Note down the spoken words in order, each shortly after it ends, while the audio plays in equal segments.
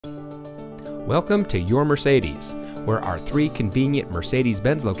Welcome to Your Mercedes, where our 3 convenient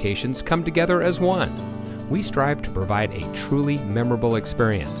Mercedes-Benz locations come together as one. We strive to provide a truly memorable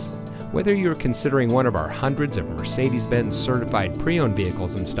experience. Whether you're considering one of our hundreds of Mercedes-Benz certified pre-owned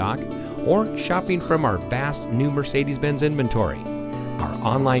vehicles in stock, or shopping from our vast new Mercedes-Benz inventory, our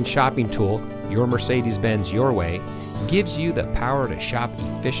online shopping tool, Your Mercedes-Benz Your Way, gives you the power to shop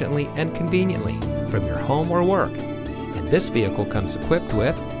efficiently and conveniently from your home or work. And this vehicle comes equipped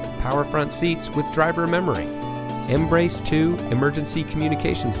with power front seats with driver memory, Embrace 2 emergency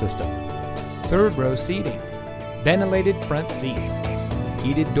communication system, third row seating, ventilated front seats,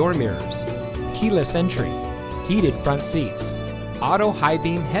 heated door mirrors, keyless entry, heated front seats, auto high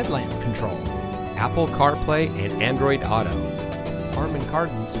beam headlamp control, Apple CarPlay and Android Auto, Harman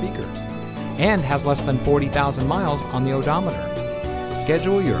Kardon speakers, and has less than 40,000 miles on the odometer.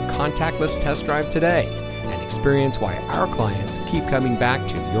 Schedule your contactless test drive today and experience why our clients keep coming back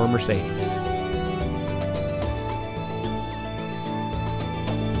to Your Mercedes.